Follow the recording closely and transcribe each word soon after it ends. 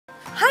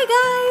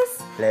Hi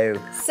guys!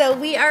 Hello. So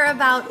we are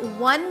about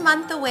 1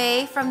 month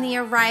away from the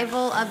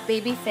arrival of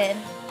baby Finn.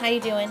 How you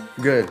doing?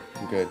 Good,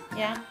 good.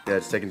 Yeah? Yeah,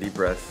 just taking deep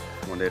breaths,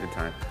 one day at a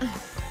time.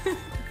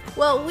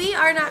 Well, we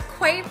are not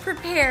quite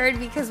prepared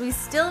because we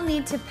still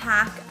need to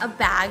pack a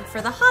bag for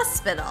the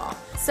hospital.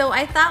 So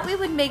I thought we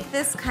would make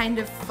this kind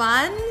of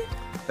fun.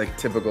 Like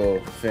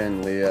typical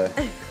Finn, Leah,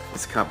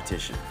 it's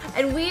competition.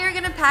 And we are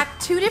gonna pack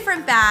 2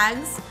 different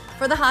bags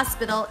for the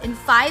hospital in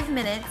 5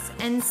 minutes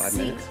and 5 see.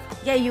 minutes?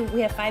 Yeah, we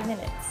have 5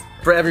 minutes.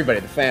 For everybody,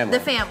 the family.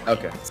 The family.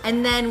 Okay.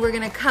 And then we're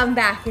gonna come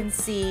back and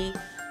see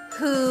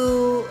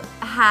who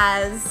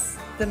has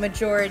the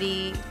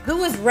majority, who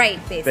was right,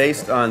 basically.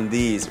 Based on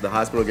these, the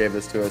hospital gave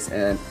this to us,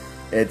 and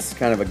it's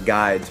kind of a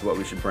guide to what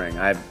we should bring.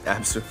 I have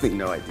absolutely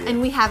no idea. And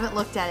we haven't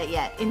looked at it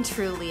yet in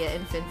true Leah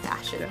and Finn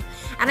fashion. Yeah.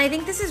 And I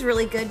think this is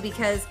really good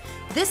because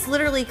this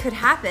literally could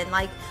happen.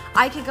 Like,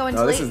 I could go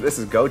into this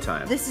is go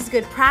time. This is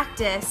good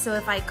practice, so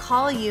if I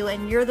call you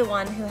and you're the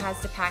one who has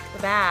to pack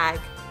the bag,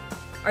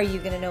 are you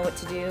gonna know what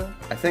to do?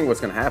 I think what's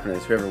gonna happen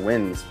is whoever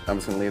wins, I'm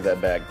just gonna leave that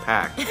bag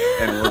packed,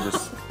 and we'll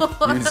just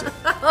use it.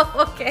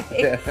 Okay.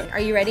 Yeah. Are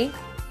you ready?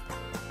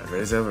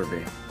 Ready's over,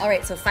 B. All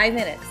right, so 5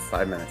 minutes.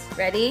 5 minutes.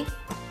 Ready?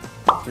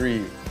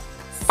 3,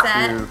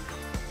 Set. 2,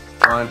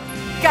 1.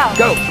 Go.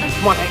 Go!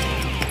 Come on.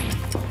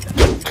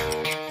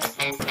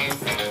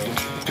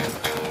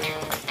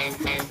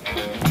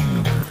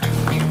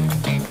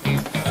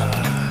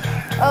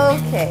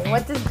 Okay,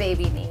 what does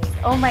baby need?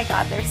 Oh my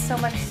God, there's so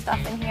much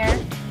stuff in here.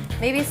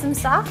 Maybe some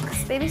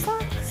socks, baby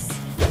socks.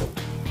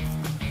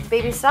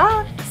 Baby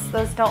socks,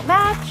 those don't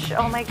match.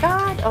 Oh my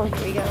God, oh,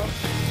 here we go.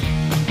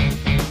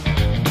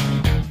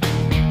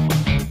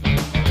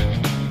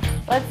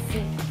 Let's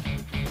see.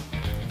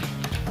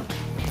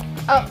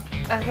 Oh,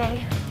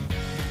 okay.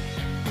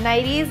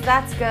 Nighties,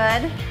 that's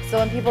good. So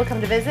when people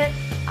come to visit,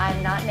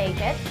 I'm not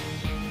naked.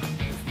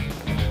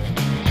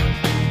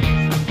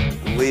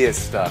 Leah's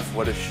stuff.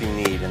 What does she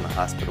need in the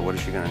hospital? What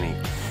is she gonna need?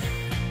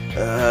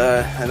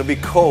 It'll be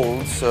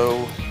cold,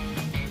 so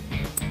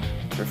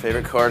her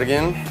favorite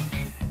cardigan.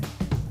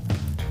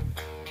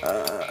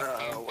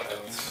 What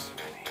else?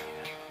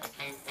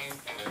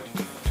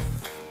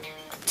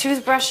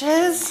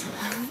 Toothbrushes,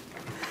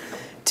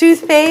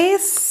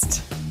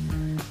 toothpaste.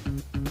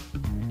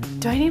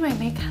 Do I need my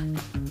makeup?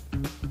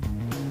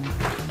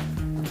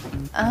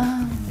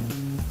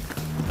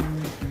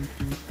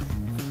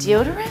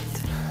 Deodorant?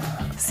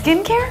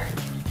 Skincare?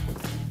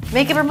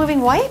 Makeup removing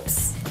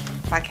wipes?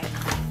 Fuck it.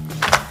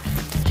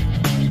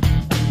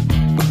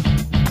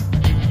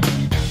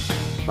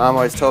 Mom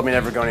always told me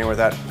never go anywhere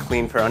without a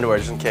clean pair of underwear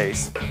just in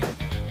case.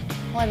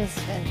 What does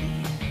Finn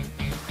need?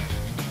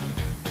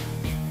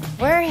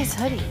 Where are his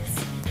hoodies?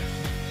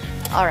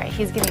 All right,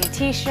 he's getting a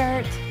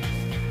t-shirt.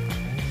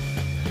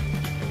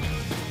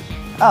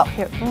 Oh,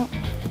 here.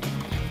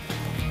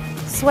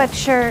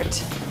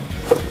 Sweatshirt.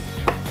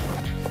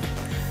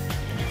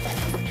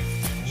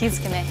 He's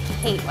gonna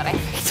hate what I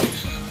picked.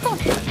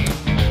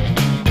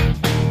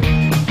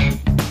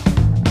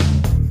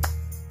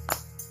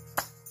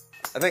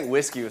 I think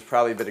whiskey was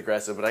probably a bit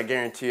aggressive, but I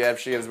guarantee you, if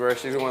she gives birth,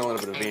 she's gonna want a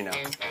little bit of vino.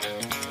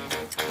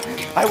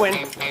 I win.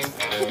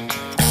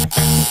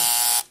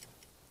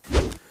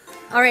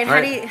 All right,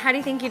 how do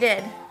you think you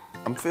did?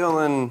 I'm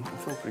feeling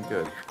pretty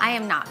good. I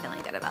am not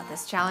feeling good about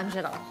this challenge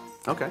at all.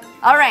 Okay.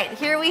 All right,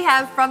 here we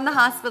have from the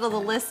hospital the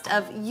list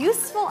of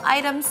useful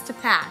items to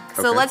pack.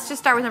 So Okay. let's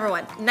just start with number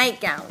 1,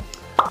 nightgown.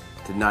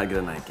 Did not get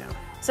a nightgown.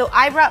 So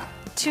I brought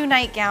 2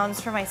 nightgowns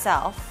for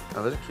myself.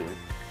 Oh, those are cute.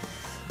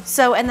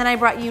 So, and then I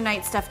brought you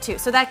night stuff too.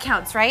 So that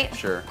counts, right?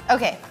 Sure.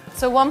 Okay,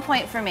 so 1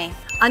 point for me.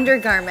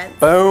 Undergarments.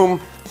 Boom.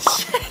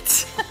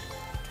 Shit.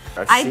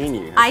 I've seen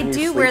you. I I've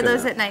seen you do wear sleep in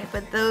those them. at night,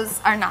 but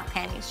those are not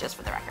panties, just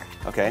for the record.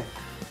 Okay.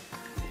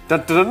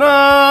 Dun, dun,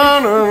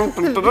 dun, dun,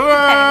 dun, dun,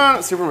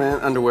 dun.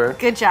 Superman underwear.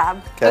 Good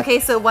job. Okay. Okay,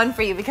 so 1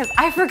 for you because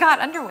I forgot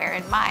underwear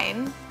in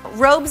mine.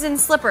 Robes and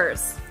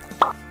slippers.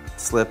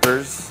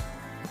 Slippers.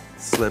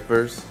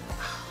 Slippers.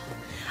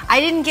 I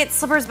didn't get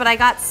slippers, but I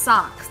got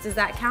socks. Does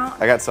that count?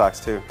 I got socks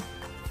too.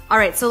 All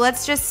right, so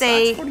let's just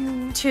say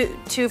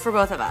two for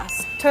both of us.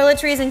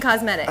 Toiletries and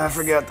cosmetics. I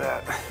forgot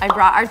that. I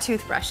brought our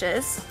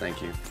toothbrushes.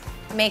 Thank you.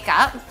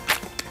 Makeup.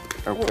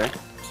 Okay.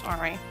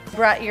 Sorry.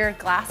 Brought your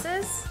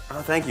glasses.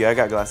 Oh, thank you. I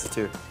got glasses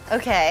too.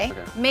 Okay.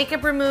 Okay.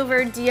 Makeup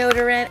remover,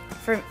 deodorant,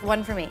 for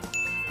 1 for me.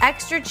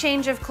 Extra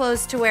change of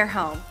clothes to wear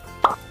home.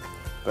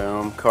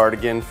 Boom.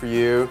 Cardigan for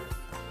you.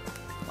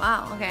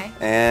 Wow, okay.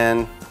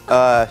 And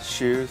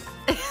shoes.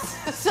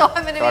 So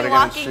I'm gonna Cardigan be and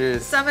walking.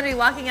 shoes. So I'm gonna be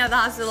walking out of the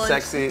hospital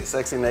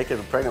Sexy naked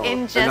pregnant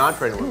woman. in just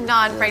non-pregnant woman.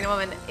 non-pregnant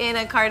woman in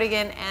a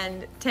cardigan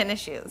and tennis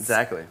shoes.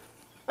 Exactly.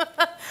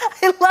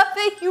 I love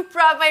that you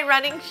brought my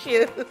running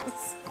shoes.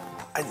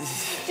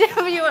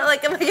 You were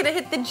like, am I gonna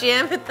hit the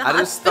gym at the I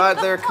just thought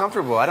they were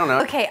comfortable. I don't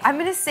know. Okay, I'm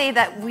gonna say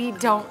that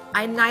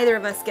neither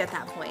of us get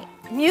that point.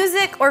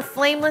 Music or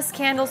flameless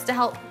candles to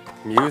help.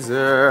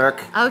 Music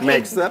Okay.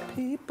 makes the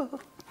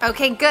people.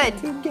 Okay, good.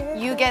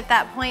 You get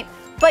that point.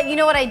 But you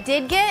know what I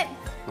did get?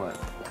 What?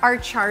 our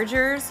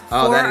chargers for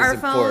Oh, that our is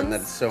important. phones.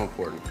 That is so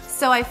important.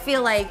 So I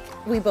feel like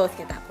we both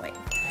get that point.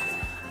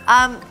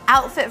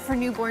 Outfit for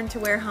newborn to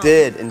wear home.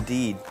 Did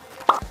indeed.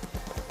 Look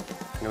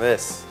at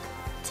this.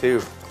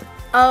 2.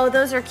 Oh,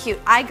 those are cute.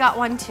 I got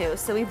one too,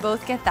 so we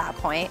both get that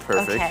point.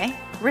 Perfect. Okay.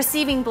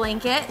 Receiving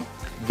blanket.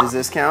 Does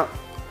this count?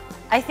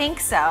 I think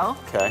so.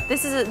 Okay.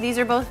 These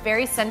are both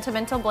very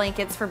sentimental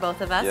blankets for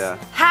both of us. Yeah.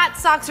 Hat,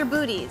 socks, or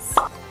booties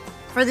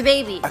for the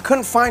baby. I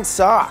couldn't find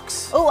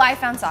socks. Oh, I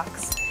found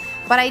socks,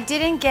 but I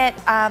didn't get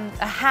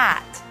a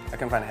hat. I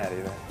couldn't find a hat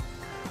either.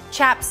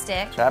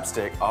 Chapstick.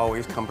 Chapstick.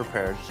 Always come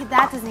prepared.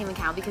 That doesn't even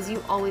count because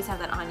you always have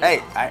that on you.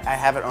 Hey, I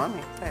have it on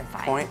me. Hey,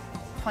 Fine. point.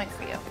 Point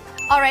for you.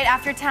 All right,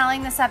 after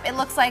tallying this up, it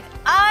looks like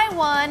I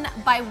won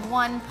by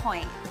 1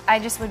 point. I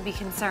just would be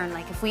concerned,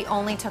 like if we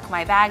only took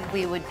my bag,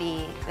 this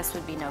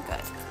would be no good.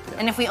 Yeah.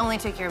 And if we only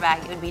took your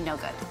bag, it would be no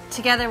good.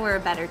 Together, we're a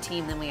better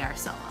team than we are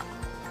solo.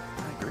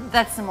 I agree.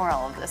 That's the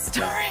moral of this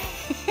story.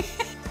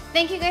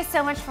 Thank you guys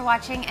so much for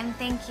watching, and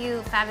thank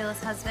you,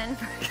 fabulous husband,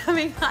 for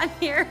coming on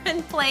here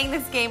and playing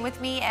this game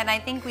with me, and I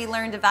think we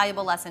learned a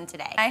valuable lesson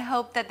today. I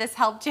hope that this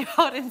helped you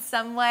out in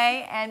some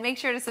way, and make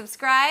sure to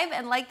subscribe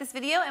and like this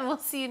video, and we'll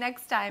see you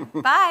next time.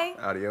 Bye!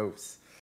 Adios.